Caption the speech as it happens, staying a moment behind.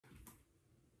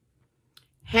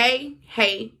Hey,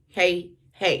 hey, hey,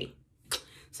 hey.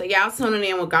 So y'all tuning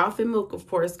in with Golf and Mook. Of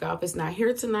course, Golf is not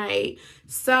here tonight.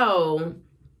 So,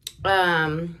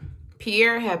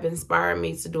 Pierre have inspired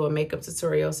me to do a makeup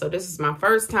tutorial. So this is my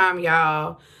first time,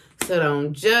 y'all. So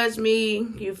don't judge me.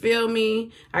 You feel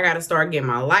me? I got to start getting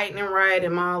my lighting right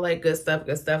and all that good stuff,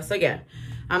 So yeah,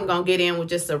 I'm going to get in with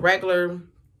just a regular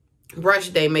brush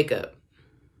day makeup.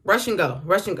 Rush and go.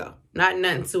 Not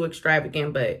nothing too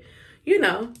extravagant, but you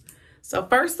know. So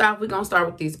first off, we're going to start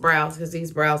with these brows because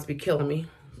these brows be killing me.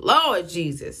 Lord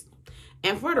Jesus.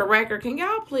 And for the record, can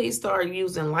y'all please start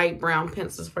using light brown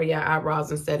pencils for your eyebrows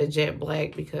instead of jet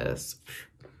black, because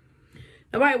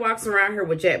nobody walks around here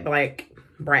with jet black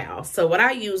brows. So what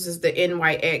I use is the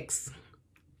NYX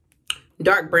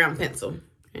dark brown pencil.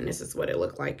 And this is what it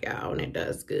looks like, y'all, and it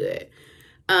does good.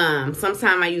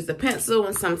 Sometimes I use the pencil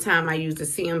and sometimes I use the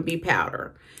CMB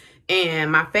powder.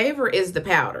 And my favorite is the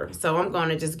powder. So I'm going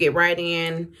to just get right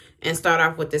in and start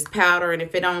off with this powder. And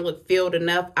if it don't look filled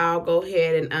enough, I'll go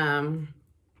ahead and,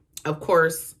 of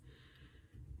course,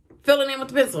 fill it in with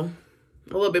the pencil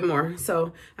a little bit more.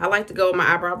 So I like to go with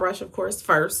my eyebrow brush, of course,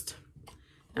 first.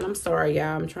 And I'm sorry,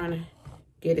 y'all. I'm trying to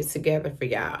get it together for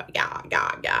y'all.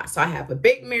 So I have a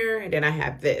big mirror and then I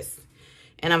have this.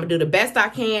 And I'm going to do the best I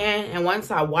can. And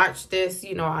once I watch this,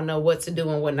 you know, I know what to do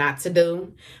and what not to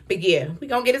do. But yeah, we're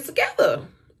going to get it together.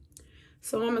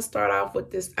 So I'm going to start off with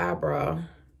this eyebrow.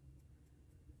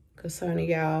 Because, honey,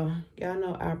 y'all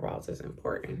know eyebrows is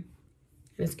important.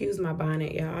 And excuse my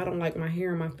bonnet, y'all. I don't like my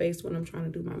hair on my face when I'm trying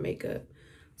to do my makeup.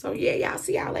 So, yeah, y'all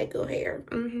see all that good hair.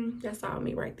 That's all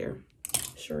me right there.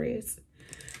 Sure is.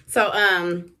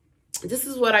 So, this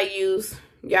is what I use.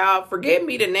 Y'all, forgive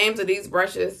me the names of these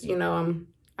brushes. You know,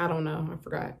 I don't know. I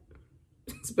forgot.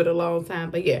 It's been a long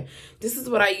time. But yeah, this is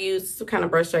what I use. This is the kind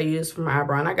of brush I use for my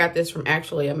eyebrow. And I got this from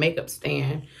actually a makeup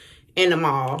stand in the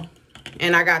mall.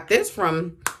 And I got this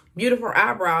from Beautiful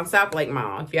Eyebrow in South Lake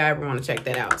Mall, if y'all ever want to check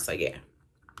that out. So yeah.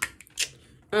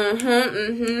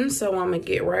 So I'm going to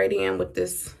get right in with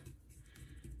this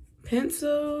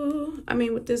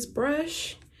with this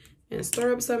brush. And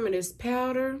stir up some of this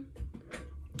powder.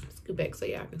 Let's go back so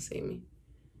y'all can see me.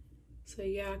 So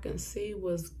y'all can see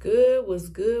what's good.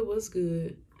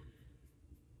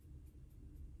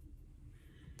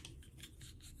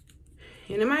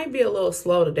 And it might be a little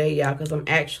slow today, y'all, because I'm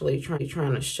actually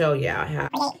trying to show y'all how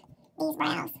these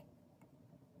brows.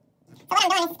 So what I'm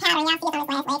doing is this powder, and y'all see it's on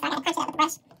this last leg, so I got to punch it up with the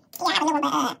brush. Yeah, I have a new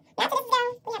one, but now to this is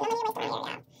done. We have no money to waste around here,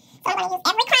 y'all. So I'm going to use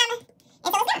every crumb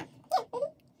until it's done. Yeah,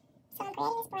 So I'm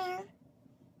creating this brow.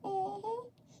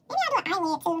 Maybe I'll do an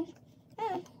eyelid too.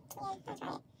 Yeah, I'll try it with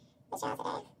y'all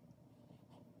today.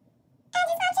 I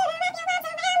just want you to wrap your arms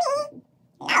around me.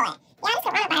 Lord, y'all, this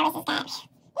coronavirus is got,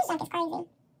 this junk is crazy.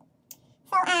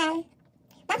 So,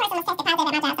 one person was tested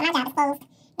positive at my job, so my job is closed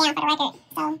down for the record.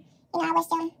 So, you know, I wish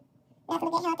them nothing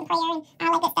but good health and prayer and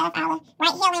all that good stuff, all the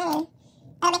right healing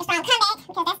and make a strong comeback,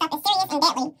 because that stuff is serious and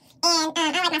deadly. And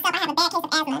I like myself, I have a bad case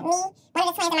of asthma. Me, one of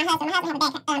the twins, and my husband have a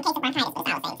bad case of bronchitis, but it's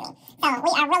all the same to me. So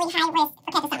we are really high risk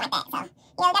for catching something like that. So,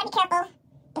 you know, gotta be careful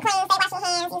and clean, stay washing your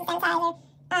hands, use sanitizer,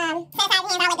 sanitize your hands,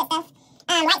 all that good stuff.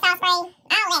 Light saw spray,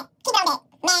 all that. Keep it on deck.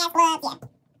 Mask, gloves, yeah.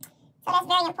 So that's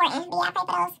very important. But yeah, I pray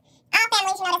for those. All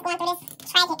families, you know, that's going through this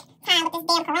tragic time with this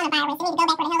damn coronavirus. They need to go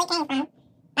back where the hell it came from.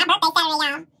 My birthday Saturday,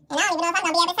 y'all. And I don't even know if I'm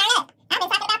gonna be able to turn up. I've been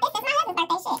talking about this since my husband's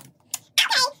birthday shit.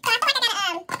 Okay, so I feel like I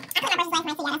gotta, I put my brushes away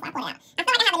from my feet, y'all, that's why I pulled it out. I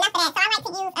feel like I have enough of that, so I like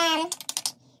to use, where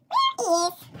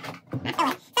is, so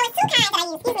it's two kinds that I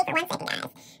use, excuse me for 1 second, guys.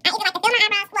 I either like to fill my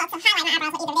eyebrows, well, to highlight my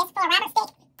eyebrows with either this Full Robert stick,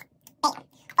 bam,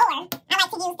 or I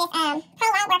like to use this, Pro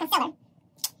Longwear concealer.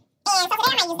 And so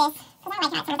today I might use this, because I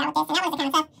like how it turns out with this, and that one's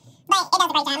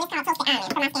kind of tough, but it does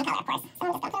a great job. It's called Toasted Almond for my skin color, of course. So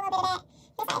I'm just gonna put a little bit of that.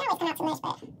 It's like, it always comes out too much,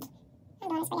 but I'm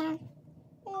doing this for y'all.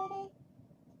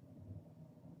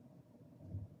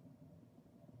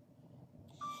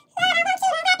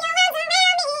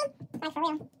 Like for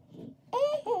real.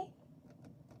 Yeah,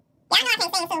 I know I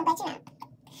can't sing too, but you know.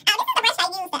 This is the brush I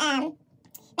use to make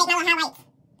my little highlights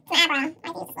to my eyebrow. I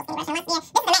use this little skinny brush.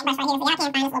 And this is the MAC brush right here, so y'all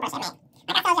can't find this little brush at MAC.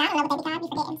 Like I told y'all, I don't know what they be called. I be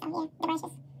forgetting. So yeah, the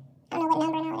brushes. I don't know what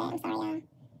number and all that. I'm sorry, y'all.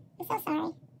 I'm so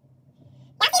sorry.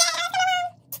 Y'all see that?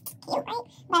 It's kind of cute, right?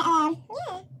 But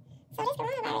yeah. So this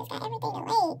coronavirus got everything delayed.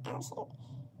 Oh shoot.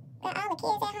 Got all the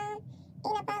kids at home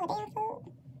eating up all the damn food.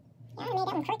 Y'all made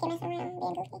that one cricket messing around,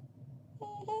 being goofy.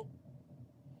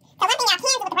 So one thing y'all can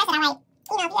do with the brush that I like,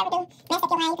 you know, if you ever do mess up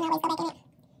your line, you can always go back in it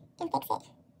and fix it.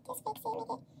 Just fix it,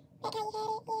 make it back how you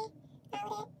had it, yeah,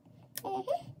 all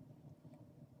that.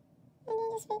 And then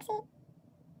just fix it.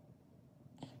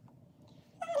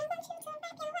 I don't want you to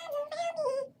wrap your arms around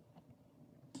me.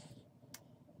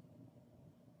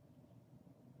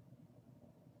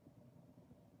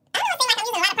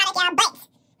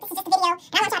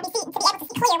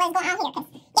 what's going on here. Cause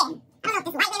yeah, I don't know if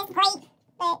this lightning is great,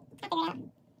 but I'll figure it out.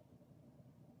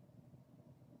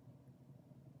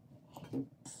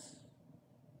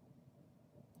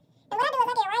 And what I do is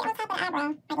I get right on top of the eyebrow,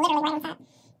 like literally right on top,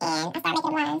 and I start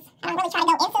making lines. I don't really try to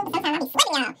go into, but sometimes I be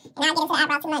slipping, y'all, and I get into the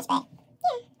eyebrow too much. But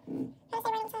yeah, I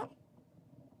stay right on top.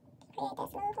 Create that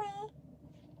smooth line.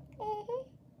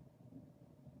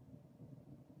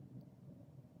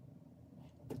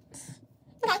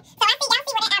 Okay, so y'all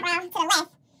see where that eyebrow to the left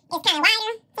is kind of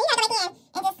wider. So you have to go back in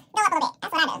and just go up a little bit.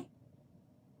 That's what I do.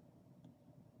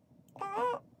 Go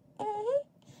up.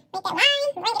 Make that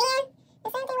line, bring it in. The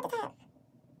same thing with the top.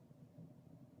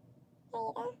 There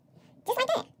you go. Just like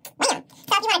that. Bam.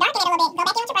 So if you want to darken it a little bit, go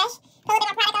back in with your brush, put a little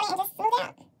bit more product on it, and just smooth it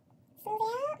out. Smooth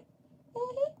it out.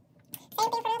 Same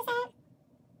thing for the other side.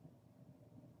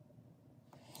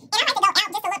 And I like to go out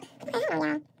just a little. Okay, hold on,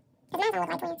 y'all. Because mine's don't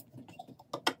look like twins.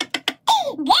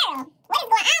 Girl, what is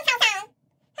going on, Toto?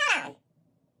 Hold on.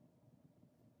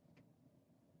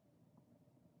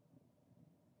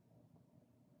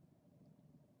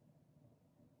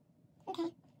 Okay.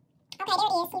 Okay, there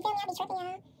it is. You feel me? I be tripping,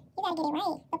 y'all. You gotta get it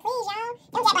right. But please, y'all,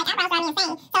 them jet black eyebrows drive me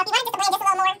insane. So if you want just to blend just a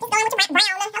little more, just go in with your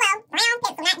brown, brown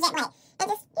pencil, not jet black. And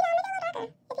just, make it a little darker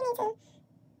if you need to.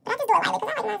 But I'll just do it lightly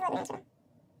because I like mine to look natural.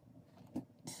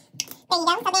 There you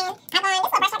go. So then, I'm on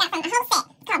this little brush I got from a whole set.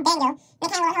 It's called Daniel. They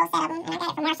came with a whole set of them. And I got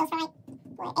it from Marshalls for like,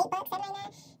 what, $8,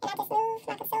 $7.99. And I just smooth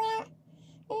my concealer out.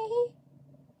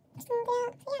 Smooth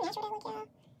out. See how natural that look, y'all.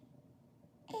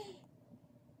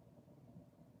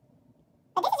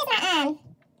 But this is just my,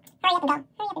 hurry up and go.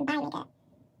 Hurry up and buy makeup.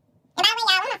 And by the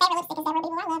way, y'all, one of my favorite lipsticks is that Ruby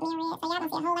Woo. I love me in red. So y'all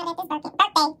gonna see a whole lot of it this birthday.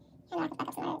 I know I can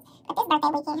fuck up some words. But this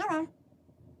birthday weekend, hello.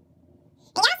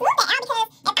 And y'all smooth that out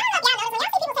because, if I don't know if y'all notice, when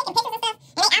y'all see people taking pictures and stuff,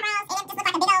 and their eyebrows, and it just looks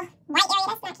like a big old white area,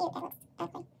 that's not cute. That looks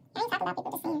ugly. I ain't talking about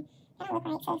people just saying. That don't look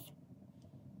right, sis.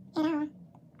 At all.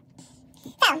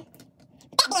 So,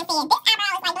 that being said, this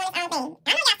eyebrow is like doing its own thing.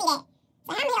 I know y'all see that.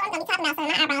 So how many of us gonna be talking about some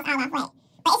of my eyebrows all off wet?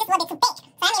 But it's just a little bit too thick.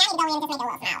 So I mean, I need to go in and just make it a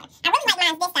little smaller. I really like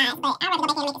mine this size, but I'd rather go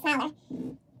back in and make it smaller than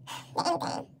anything. Yeah,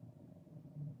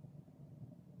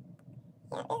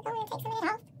 just go in and take some of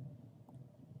that off.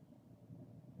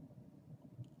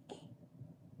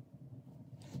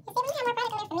 You see, when you have more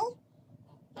product on there for me,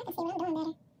 I can see what I'm doing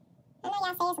better. I know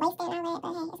y'all say it's wasted and all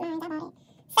that, but hey, it's mine.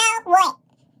 I bought it.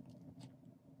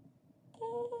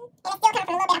 So what? And it still comes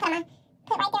from a little bit I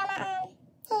put right there on my hand.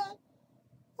 Yep.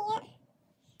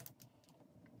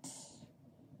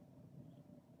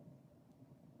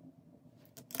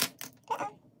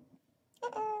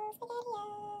 Spaghetti-o.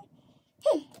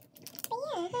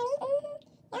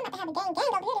 But yeah, honey, y'all about to have a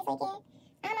gang over here this weekend.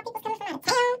 All my people's coming from out of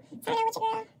town. Turn out with your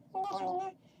girl. You know they don't even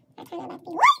know. My turn about to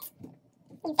be what?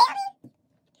 You feel me?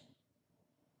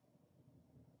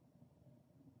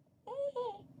 And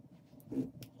then,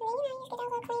 you just get that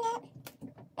little clean up.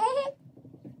 There it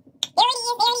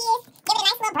is, there it is. Give it a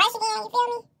nice little brush again, you feel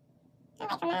me? I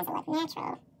like for mine to look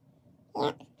natural.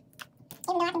 Yep.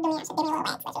 Even though I can do me, I should give me a little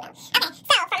wax, but you know.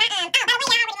 Okay, so for my, oh, by the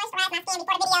way, y'all already moisturized my skin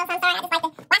before the video, so I'm sorry. I just like to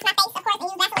wash my face, of course, and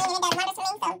use Vaseline, and it does wonders for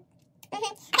me, so.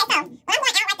 Okay, so when I'm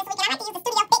going out like this weekend, I like to use the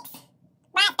Studio Fix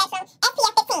Broad Spectrum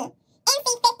SPF 15.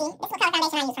 NC50. This is what color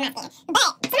foundation I use for my skin.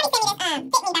 But somebody sent me this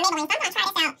Fit Me by Maybelline, so I'm going to try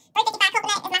this out. 355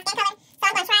 Coconut is my skin color, so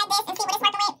I'm going to try this and see what it's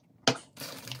working with.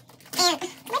 And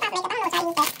lip gloss makeup, I don't know what y'all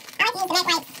use, but I like to use the Mac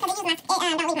White because it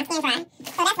don't leave my skin dry.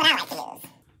 So that's what I like to use.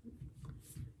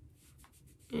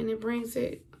 And it brings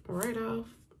it right off.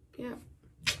 Yep.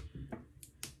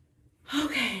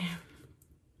 Okay.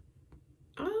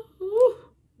 Oh,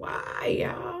 why,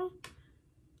 y'all?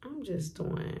 I'm just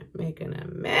making a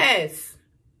mess.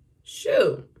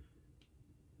 Shoot.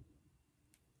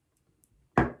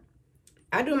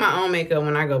 I do my own makeup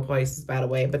when I go places, by the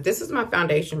way. But this is my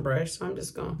foundation brush, so I'm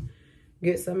just going to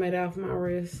get some of it off my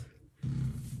wrist.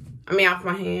 I mean, off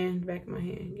my hand, back of my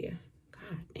hand. Yeah.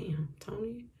 God damn,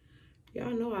 Tony.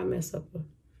 Y'all know I mess up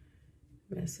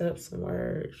some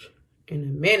words in a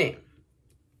minute.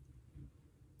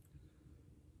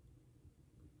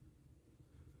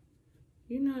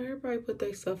 You know, everybody put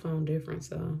their stuff on different,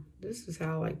 so this is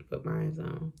how I like to put mine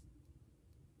on.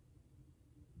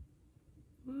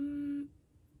 What?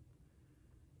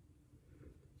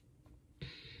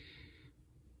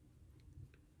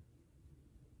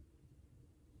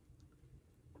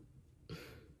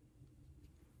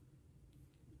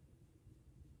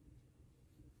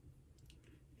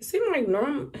 It seems like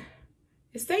normal.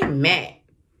 It stay matte,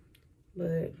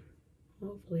 but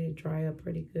hopefully it dry up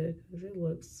pretty good because it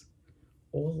looks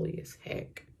oily as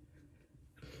heck.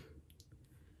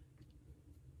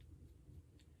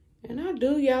 And I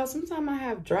do, y'all. Sometimes I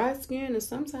have dry skin and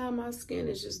sometimes my skin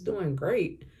is just doing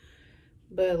great.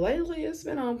 But lately, it's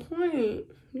been on point,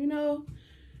 you know?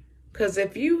 Because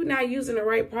if you're not using the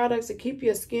right products to keep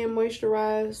your skin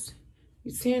moisturized,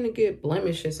 you tend to get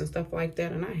blemishes and stuff like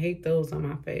that. And I hate those on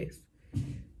my face.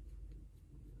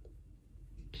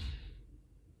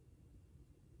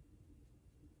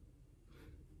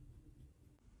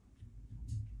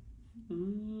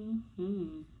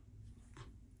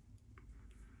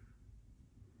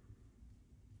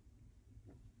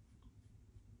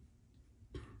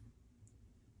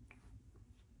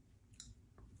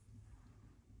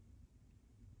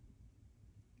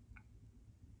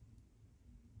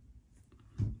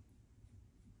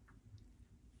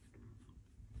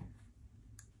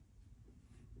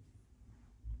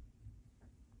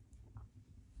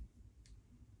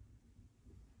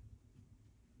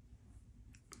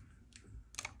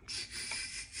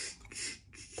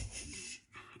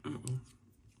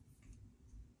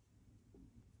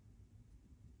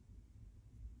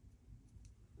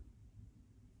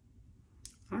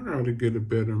 I gotta get a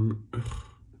better.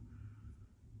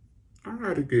 I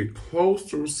gotta get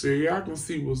closer so y'all can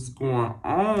see what's going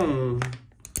on.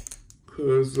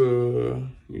 Cause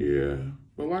yeah.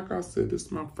 But like I said, this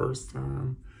is my first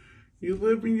time. You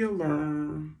live and you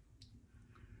learn.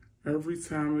 Every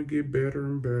time it get better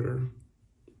and better.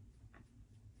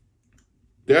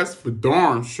 That's for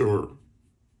darn sure.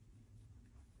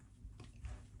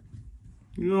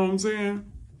 You know what I'm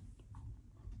saying?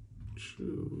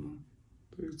 Shoot.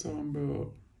 What are you talking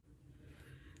about?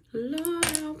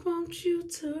 Lord, I want you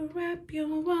to wrap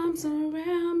your arms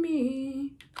around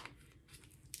me.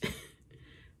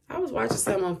 I was watching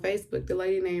something on Facebook, the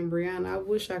lady named Brianna. I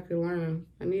wish I could learn.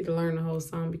 I need to learn the whole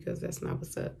song because that's not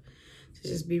what's up. To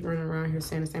just be running around here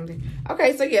saying the same thing.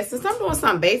 Okay, so yeah, since I'm doing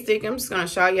something basic, I'm just going to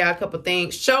show y'all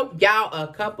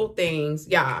a couple things.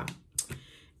 Y'all.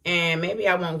 And maybe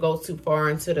I won't go too far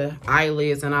into the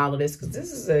eyelids and all of this because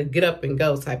this is a get up and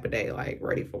go type of day, like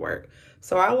ready for work.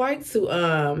 So I like to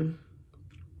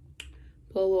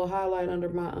put a little highlight under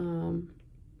my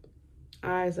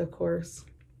eyes, of course,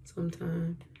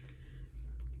 sometimes.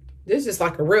 This is just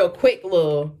like a real quick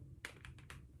little,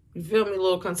 you feel me,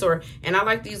 little contour. And I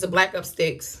like to use the Black Up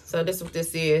sticks. So this is what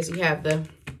this is. You have the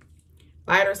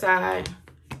lighter side,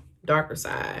 darker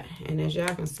side. And as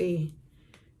y'all can see,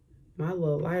 my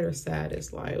little lighter side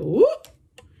is like, whoop.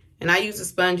 And I use the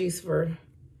sponges for,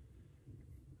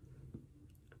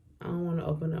 I don't want to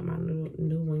open up my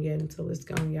new one yet until it's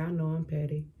gone. Y'all know I'm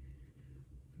petty.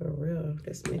 For real.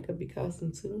 This makeup be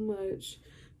costing too much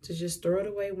to just throw it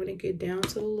away when it get down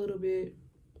to a little bit.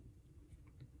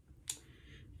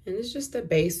 And it's just a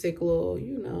basic little,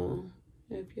 you know,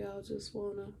 if y'all just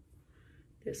want to,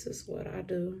 this is what I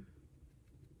do.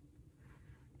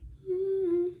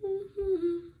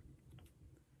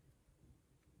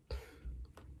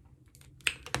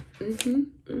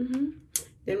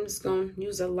 Then I'm just going to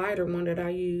use a lighter one that I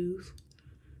use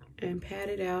and pat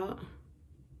it out.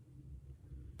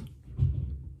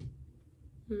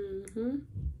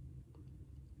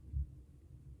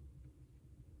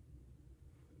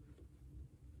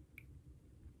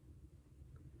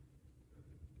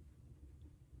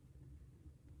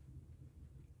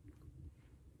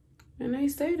 And they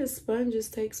say the sponges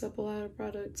takes up a lot of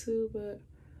product too, but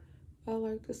I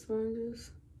like the sponges.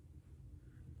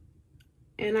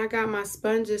 And I got my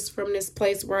sponges from this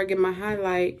place where I get my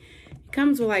highlight. It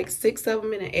comes with like 6 of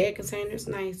them in an egg container. It's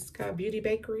nice. It's called Beauty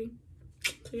Bakery.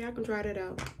 So y'all can try that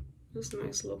out. It's a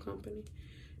nice little company.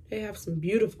 They have some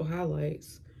beautiful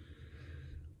highlights.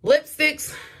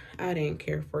 Lipsticks, I didn't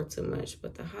care for too much,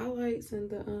 but the highlights and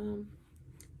the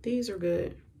these are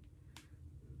good.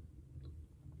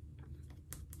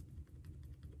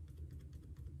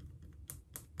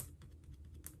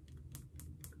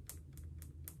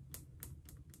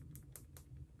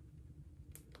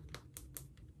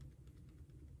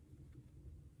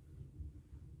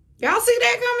 Y'all see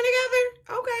that coming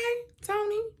together? Okay,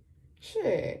 Tony.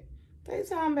 Shit. They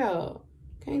talking about,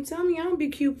 can't tell me I don't be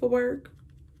cute for work.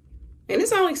 And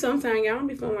it's only sometimes, y'all don't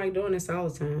be feeling like doing this all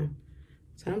the time.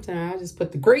 Sometimes I just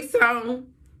put the grease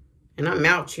on and I'm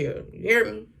out here. You hear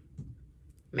me?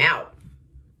 I'm out.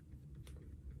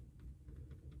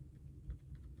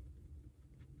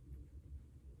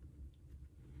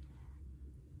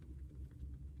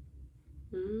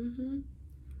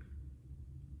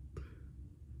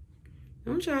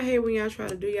 Don't y'all hate when y'all try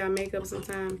to do y'all makeup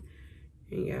sometime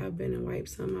and y'all been and wipe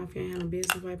something off, you ain't had no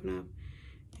business wiping off.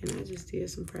 And I just did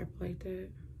some crap like that.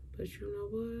 But you know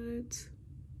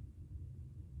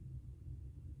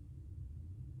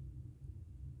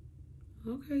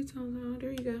what? Okay, Tone,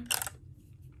 there you go.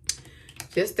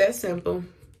 Just that simple.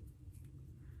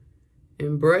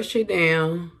 And brush it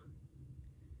down.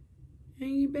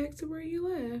 And you back to where you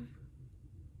left.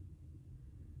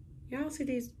 Y'all see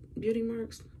these beauty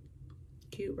marks?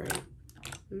 Cute, right?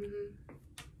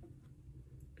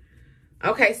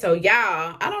 Okay, so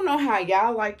y'all, I don't know how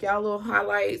y'all like y'all little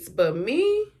highlights, but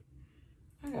me,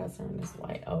 I gotta turn this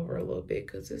light over a little bit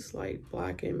because it's like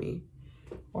blocking me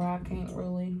where I can't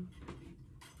really.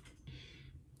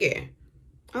 Yeah.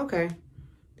 Okay.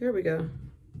 There we go.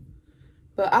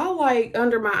 But I like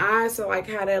under my eyes to like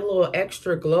have that little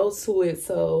extra glow to it.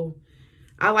 So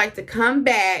I like to come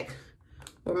back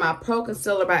with my Pro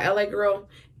Concealer by LA Girl.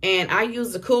 And I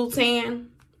use the Cool Tan.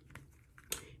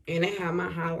 And it have my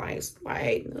highlights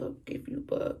like, no, if you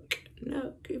buck.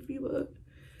 No, if you buck.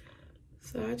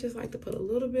 So I just like to put a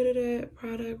little bit of that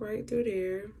product right through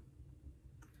there.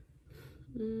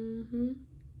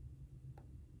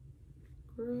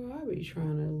 Girl, I be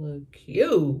trying to look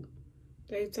cute.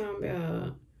 They talking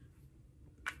about.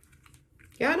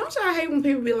 Y'all, don't y'all hate when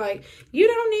people be like, you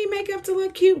don't need makeup to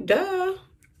look cute, duh.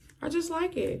 I just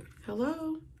like it.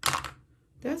 Hello?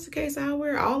 That's the case I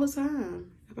wear all the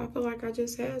time. If I feel like I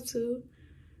just had to,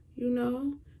 you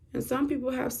know. And some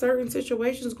people have certain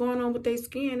situations going on with their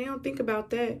skin. They don't think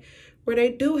about that. Where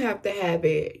they do have to have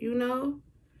it, you know.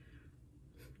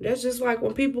 That's just like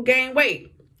when people gain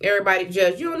weight. Everybody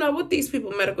judge. You don't know what these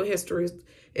people's medical history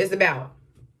is about.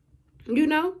 You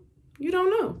know? You don't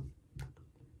know.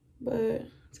 But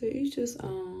to each his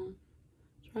own.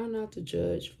 Try not to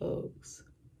judge folks.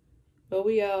 But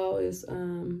we all is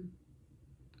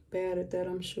bad at that,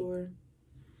 I'm sure.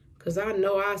 Because I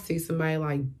know I see somebody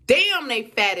like, damn, they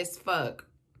fat as fuck.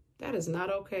 That is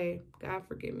not okay. God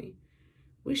forgive me.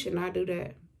 We should not do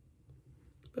that.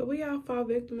 But we all fall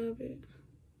victim of it.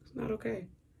 It's not okay.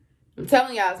 I'm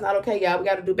telling y'all, it's not okay, y'all. We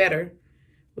got to do better.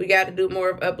 We got to do more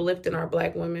of uplifting our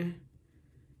black women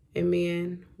and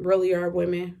men. Really our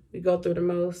women. We go through the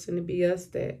most, and it be us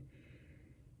that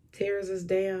tears us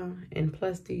down. And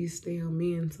plus these still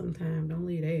men sometimes don't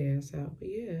leave their ass out. But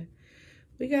yeah,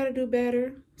 we got to do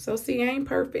better. So see, I ain't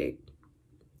perfect.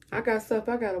 I got stuff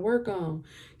I got to work on.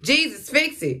 Jesus,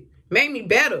 fix it. Make me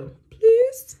better,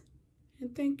 please.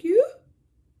 And thank you.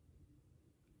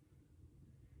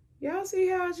 Y'all see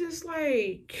how I just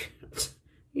like,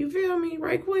 you feel me,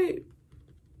 right quick?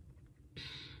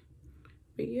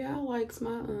 But yeah, I likes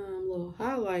my little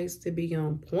highlights to be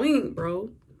on point, bro.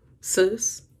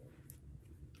 Sis.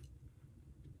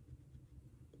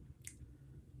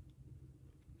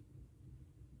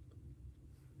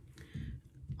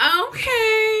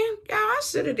 Okay. Y'all, I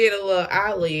should have did a little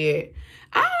eyelid.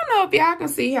 I don't know if y'all can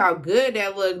see how good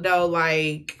that looked though,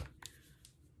 like.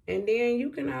 And then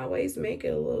you can always make it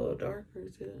a little darker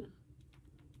too.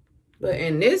 But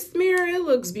in this mirror, it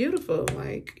looks beautiful.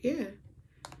 Like, yeah.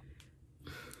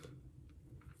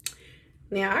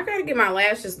 Now, I got to get my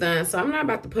lashes done. So, I'm not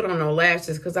about to put on no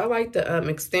lashes because I like the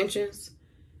extensions.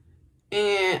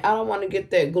 And I don't want to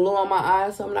get that glue on my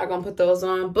eyes. So, I'm not going to put those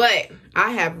on. But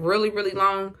I have really, really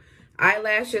long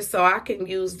eyelashes. So, I can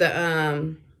use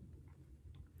the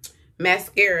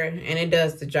mascara. And it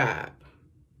does the job.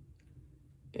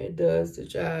 It does the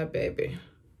job, baby.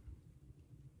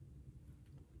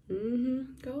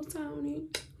 Go, Tony.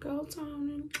 Go,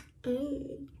 Tony.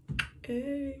 Hey.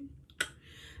 Hey.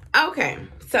 Okay.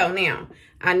 So, now,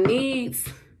 I need,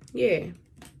 yeah.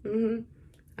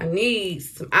 I need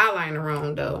some eyeliner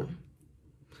on, though.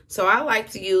 So, I like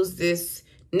to use this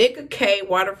Nicka K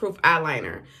waterproof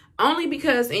eyeliner. Only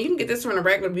because, and you can get this from a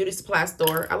regular beauty supply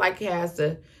store. I like it has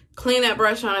the cleanup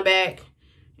brush on the back.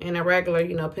 And a regular,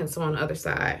 you know, pencil on the other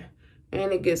side.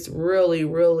 And it gets really,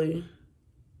 really.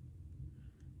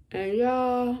 And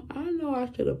y'all, I know I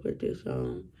should have put this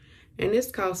on. And this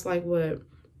costs like what?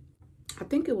 I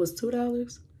think it was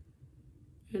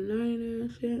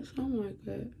 $2.99, something like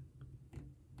that.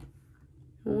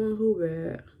 I wonder who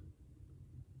bad.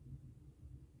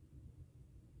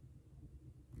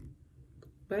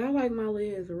 But I like my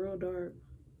lids real dark.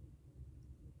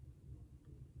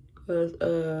 Because,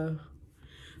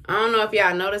 I don't know if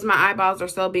y'all notice my eyeballs are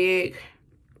so big.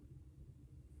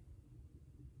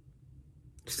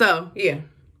 So, yeah.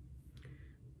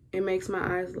 It makes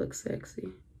my eyes look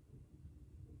sexy.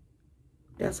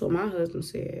 That's what my husband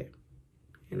said.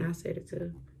 And I said it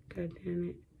too. God damn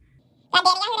it. God damn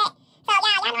it, y'all hear that? So,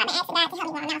 y'all know I'm asking God to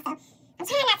help me right now. So, I'm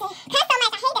trying not to cuss so much. I hate that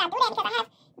I do that because I have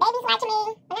babies watching me.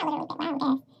 Well, not literally, but I don't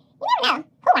guess. You never know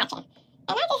who watching. And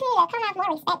I just need to come off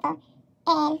more respectful.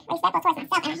 And respectful towards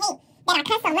myself. And I hate that I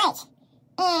cuss so much.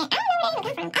 And I don't know where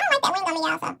that even come from. I don't like that wing on me,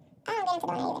 y'all, so I don't get into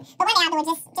doing that either. But one day I'll do it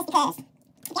just because.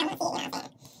 If y'all want to see it, you know what I'm saying?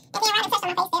 And then right touch on my face,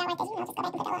 they don't like this, you know, just go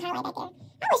back and put that little highlight back there. I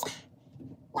wish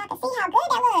y'all could see how good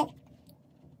that looks.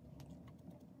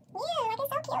 Yeah, like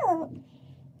it's so cute.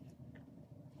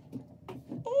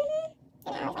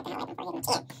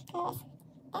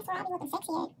 I'll be looking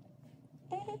sexier.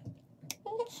 So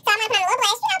I'm gonna put on a little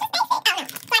blush, you know, just basic. Oh no.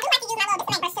 So I do like to use my little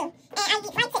cement brush too. And I like to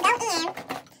go in.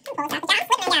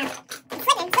 I'm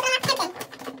pull it out, y'all. Slipping, y'all. Slipping on my pimping.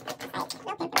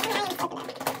 Like, no pimping. I am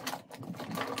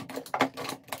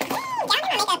slipping up. Y'all do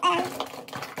my makeup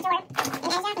drawer.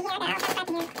 And as y'all can hear, I got all this back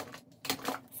in here.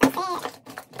 So sad.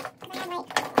 I have like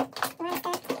a lot of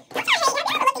stuff. What y'all hate? Y'all ever look in y'all makeup drawer and y'all looking for y'all junk? It's right here. And y'all see it, then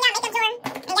y'all come right back and it's right there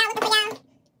like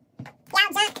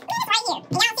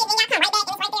what's up with that? What's up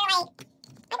with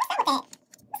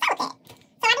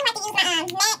that? So I do like to use my MAC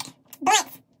Blunt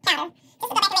powder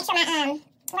just to go back and make sure my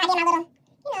when I do my little,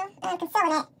 you know,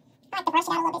 concealing it, I like to brush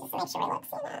it out a little bit just to make sure it looks,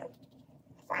 you know,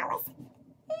 flawless.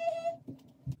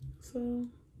 So,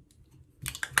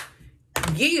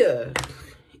 yeah.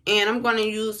 And I'm going to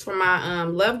use for my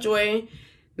Lovejoy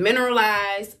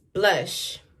Mineralized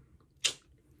Blush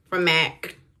from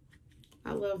MAC.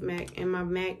 I love MAC and my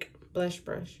MAC blush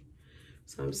brush.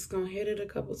 So I'm just going to hit it a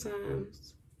couple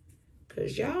times.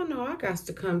 Because y'all know I got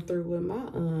to come through with my,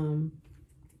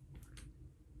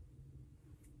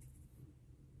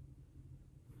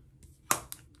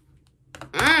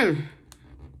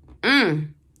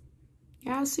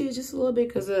 Y'all see it just a little bit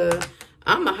because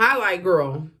I'm a highlight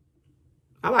girl.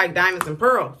 I like diamonds and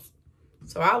pearls.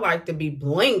 So I like to be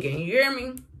blinging. You hear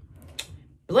me?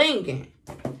 Blinging.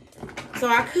 So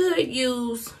I could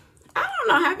use, I don't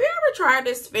know, have you ever tried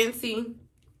this Fenty?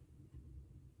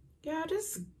 Yeah,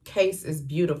 this case is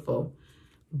beautiful.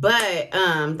 But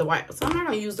the white, so I'm not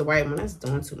gonna use the white one, that's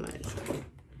doing too much.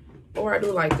 Or I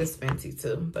do like this Fenty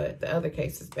too, but the other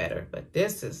case is better. But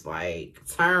this is like,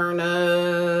 turn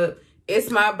up.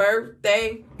 It's my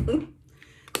birthday.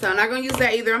 So I'm not gonna use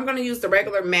that either. I'm gonna use the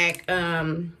regular MAC.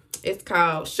 It's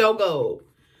called Show Gold.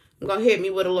 I'm gonna hit me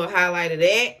with a little highlight of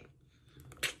that.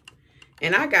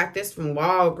 And I got this from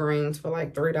Walgreens for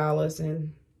like $3.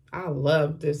 And I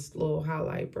love this little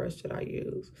highlight brush that I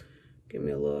use. Give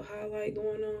me a little highlight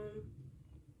going on.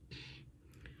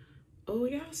 Oh,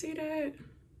 y'all see that?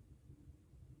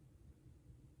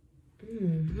 Let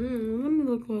me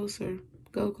look closer.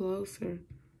 Go closer.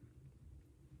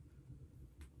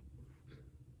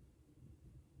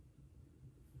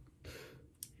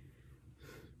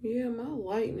 Yeah, my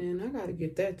lightning. I gotta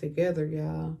get that together,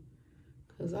 y'all.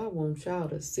 Because I want y'all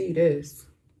to see this.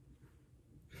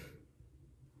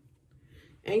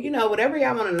 And, you know, whatever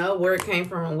y'all want to know where it came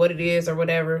from and what it is or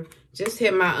whatever, just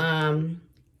hit my,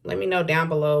 let me know down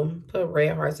below. Put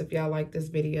red hearts if y'all like this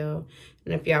video.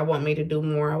 And if y'all want me to do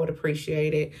more, I would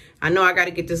appreciate it. I know I got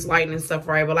to get this lighting and stuff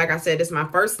right. But like I said, this is my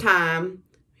first time.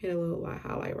 Hit a little light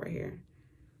highlight right here.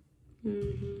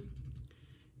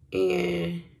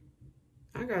 And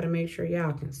I got to make sure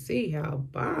y'all can see how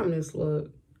bomb this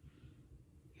look.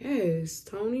 Yes,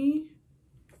 Tony.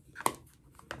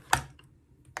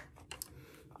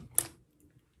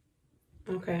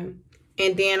 Okay.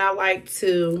 And then I like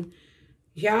to,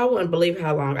 y'all wouldn't believe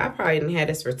how long. I probably didn't have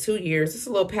this for 2 years. This is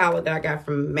a little palette that I got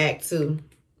from MAC too.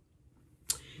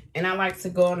 And I like to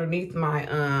go underneath my,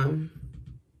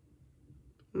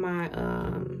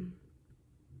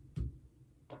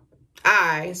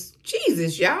 eyes.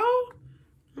 Jesus, y'all.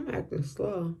 I'm acting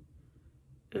slow.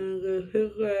 And just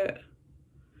hit that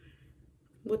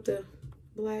with the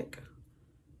black.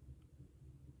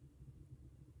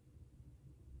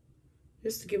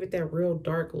 Just to give it that real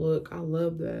dark look. I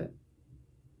love that.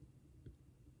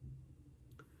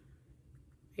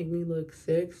 Make me look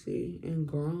sexy and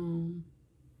grown.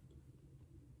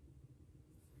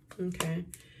 Okay.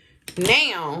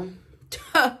 Now,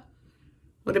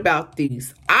 what about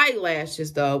these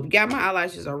eyelashes though? Yeah, my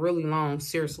eyelashes are really long.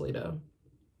 Seriously though.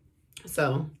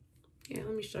 So, yeah,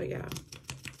 let me show y'all.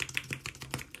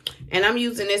 And I'm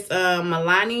using this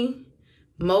Milani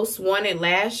Most Wanted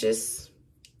Lashes.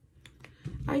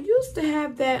 I used to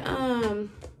have that, oh,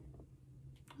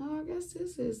 I guess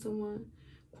this is the one.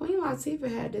 Queen Latifah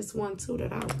had this one too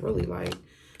that I really like.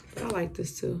 But I like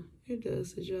this too. It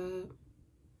does the job.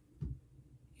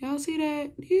 Y'all see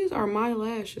that? These are my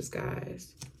lashes,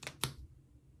 guys.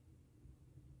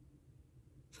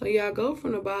 So y'all go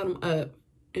from the bottom up.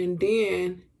 And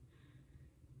then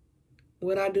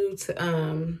what I do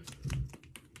to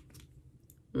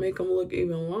make them look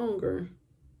even longer.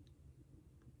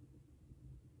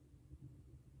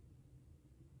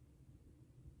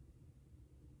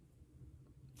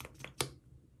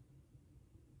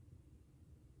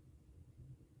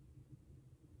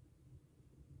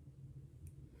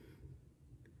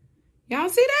 Y'all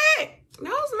see that?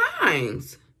 Those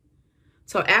mines.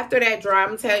 So after that dry,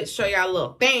 I'm gonna show y'all a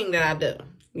little thing that I do.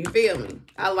 You feel me?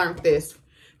 I learned this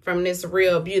from this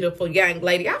real beautiful young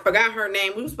lady. I forgot her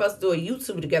name. We were supposed to do a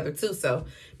YouTube together too. So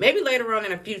maybe later on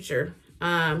in the future,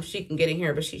 she can get in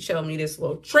here, but she showed me this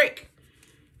little trick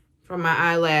for my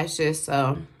eyelashes. So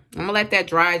I'm gonna let that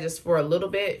dry just for a little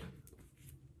bit.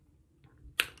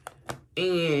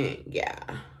 And yeah.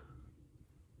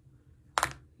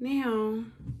 Now,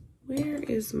 where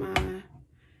is my,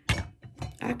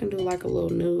 I can do like a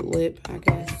little nude lip, I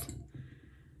guess.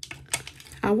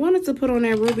 I wanted to put on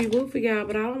that Ruby Woo for y'all,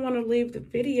 but I don't want to leave the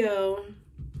video.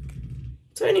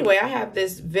 So anyway, I have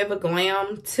this Viva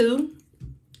Glam 2.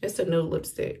 It's a nude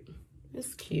lipstick.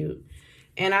 It's cute.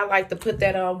 And I like to put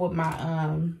that on with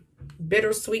my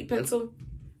Bittersweet pencil.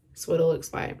 That's what it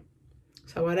looks like.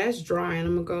 So while that's drying,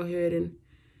 I'm going to go ahead and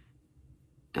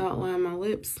outline my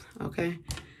lips. Okay.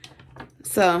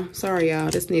 So, sorry y'all.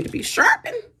 This need to be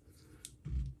sharpened.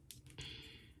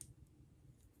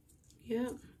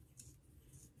 Yep.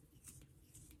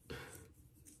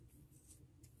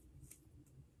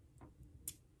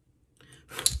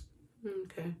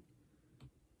 Okay.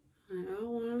 I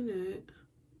outline it.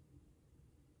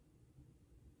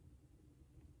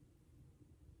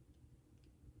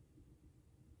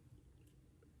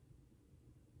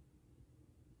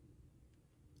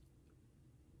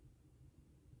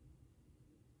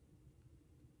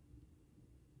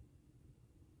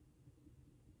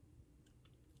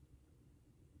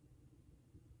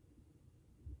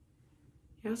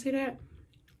 Y'all see that?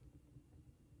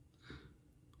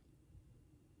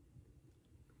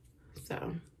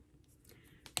 So,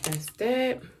 that's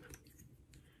that.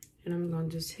 And I'm going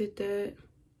to just hit that.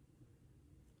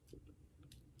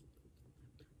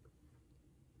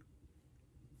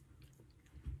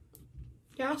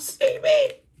 Y'all see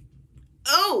me?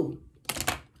 Oh!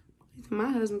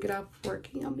 My husband get off work.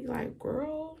 He gonna be like,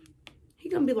 girl. He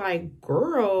gonna be like,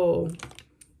 girl.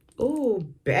 Oh,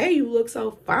 babe, you look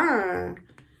so fine.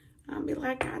 I'll be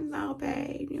like, I know,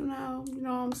 babe. You know what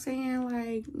I'm saying?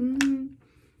 Like, you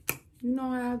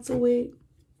know how to do it,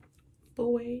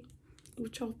 boy,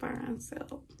 with your fine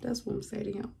self. That's what I'm saying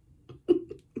to him.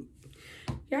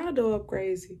 Y'all do up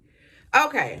crazy.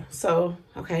 Okay, so,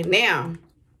 now,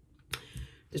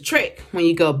 the trick when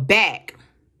you go back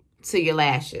to your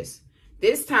lashes.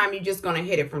 This time, you're just going to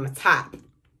hit it from the top.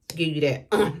 Give you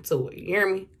that to it. You hear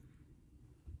me?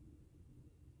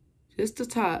 Just the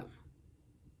top.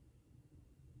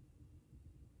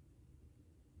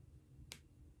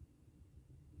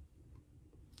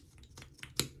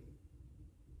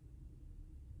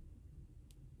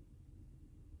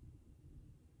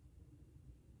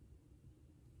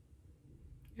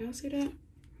 Y'all see that?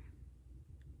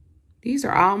 These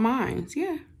are all mine.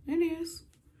 Yeah, it is.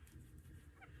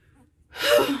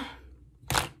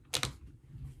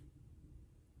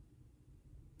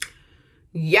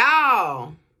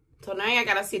 Y'all. So now y'all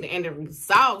gotta see the end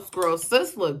results, girl.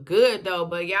 Sis look good though.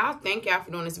 But y'all, thank y'all for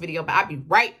doing this video. But I'll be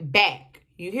right back.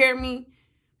 You hear me?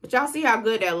 But y'all see how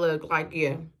good that look. Like,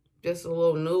 yeah. Just a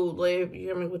little nude lip. You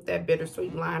hear me? With that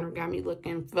bittersweet liner. Got me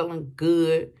looking, feeling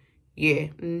good. Yeah.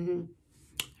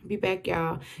 I'll be back,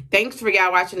 y'all. Thanks for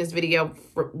y'all watching this video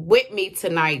with me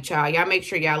tonight, y'all. Y'all make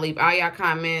sure y'all leave all y'all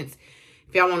comments.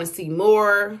 If y'all want to see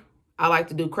more, I like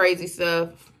to do crazy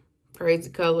stuff.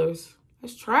 Crazy colors.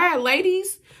 Let's try it,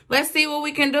 ladies. Let's see what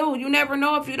we can do. You never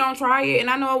know if you don't try it. And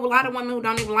I know a lot of women who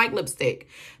don't even like lipstick.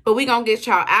 But we're going to get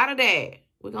y'all out of that.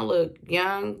 We're going to look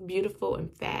young, beautiful,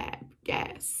 and fab.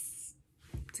 Yes.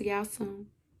 See y'all soon.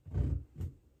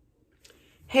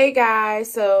 Hey,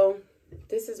 guys. So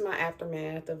this is my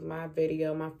aftermath of my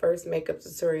video, my first makeup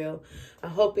tutorial. I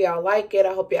hope y'all like it.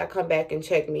 I hope y'all come back and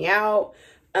check me out.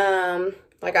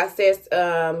 Like I said,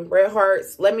 red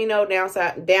hearts, let me know down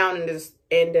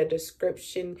in the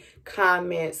description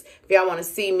comments if y'all want to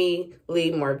see me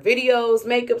leave more videos,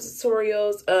 makeup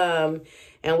tutorials,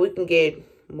 and we can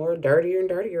get more dirtier and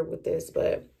dirtier with this.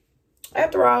 But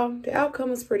after all, the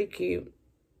outcome is pretty cute.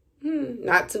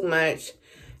 Not too much.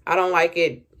 I don't like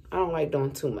it. I don't like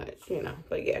doing too much, you know.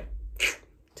 But yeah,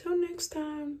 till next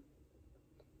time.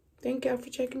 Thank y'all for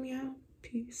checking me out.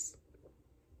 Peace.